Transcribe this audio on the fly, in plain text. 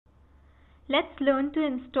Let's learn to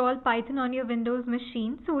install Python on your Windows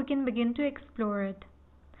machine so we can begin to explore it.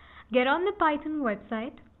 Get on the Python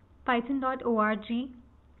website, python.org.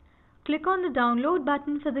 Click on the download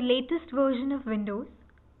button for the latest version of Windows.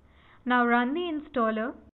 Now run the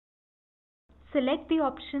installer. Select the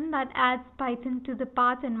option that adds Python to the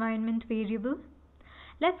path environment variable.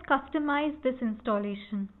 Let's customize this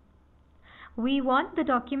installation. We want the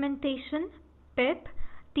documentation, pip,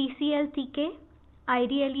 tcltk,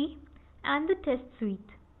 IDLE, and the test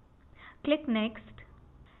suite. Click Next.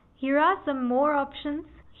 Here are some more options.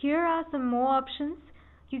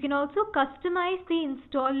 You can also customize the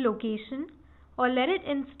install location or let it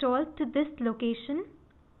install to this location.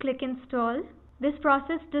 Click Install. This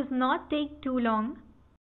process does not take too long.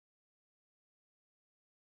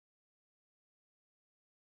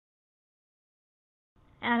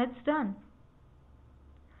 And it's done.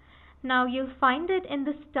 Now you'll find it in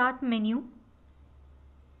the Start menu,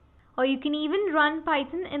 or you can even run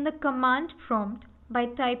Python in the command prompt by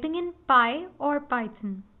typing in py or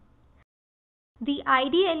Python. The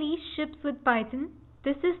IDLE ships with Python.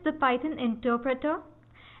 This is the Python interpreter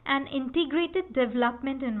and integrated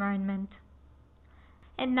development environment.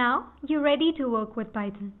 And now you're ready to work with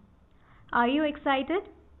Python. Are you excited?